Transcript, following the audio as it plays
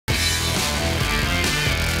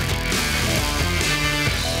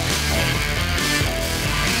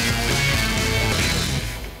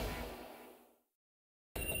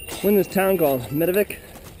We're in this town called Medivik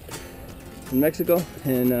in Mexico,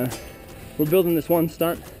 and we're building this one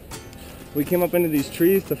stunt. We came up into these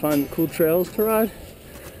trees to find cool trails to ride,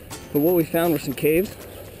 but what we found were some caves.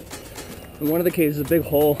 And one of the caves is a big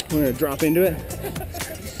hole. We're gonna drop into it.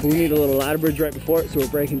 We need a little ladder bridge right before it, so we're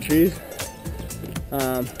breaking trees.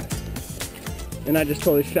 And I just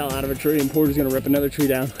totally fell out of a tree, and Porter's gonna rip another tree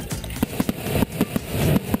down.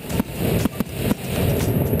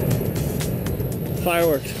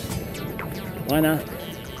 Fireworks. Why not?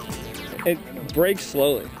 It breaks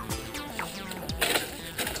slowly.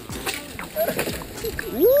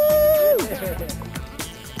 Woo!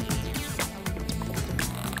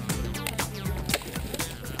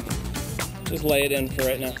 Just lay it in for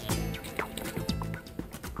right now.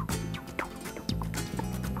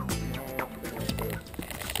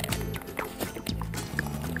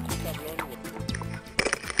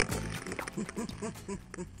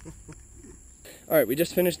 All right, we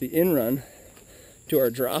just finished the in run to our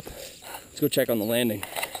drop. Let's go check on the landing.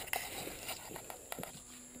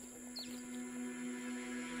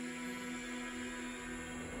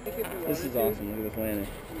 This is awesome. Look at this landing.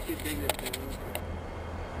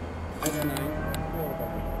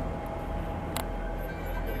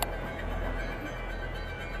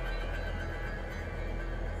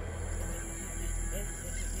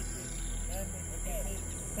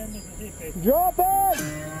 Drop it!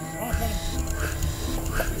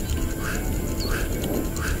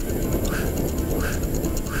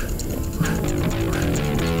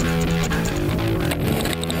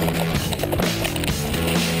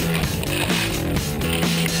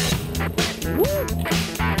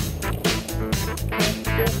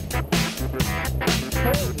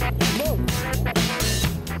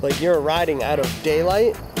 Like you're riding out of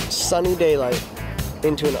daylight, sunny daylight,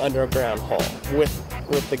 into an underground hole with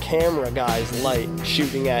the camera guy's light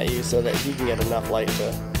shooting at you so that he can get enough light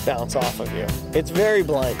to bounce off of you. It's very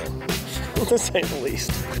blinding, to say the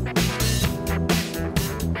least.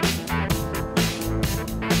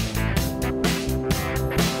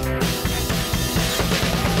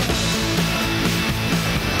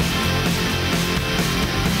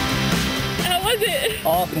 How was it?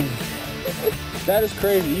 Awesome. That is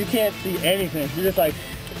crazy. You can't see anything. You're just like,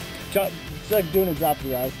 it's like doing a drop to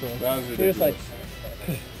your eyes closed. That was You're ridiculous. just like,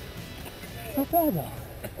 not bad though.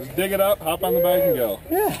 Just dig it up, hop on the bike and go.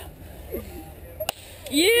 Yeah.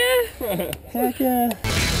 Yeah. Heck yeah.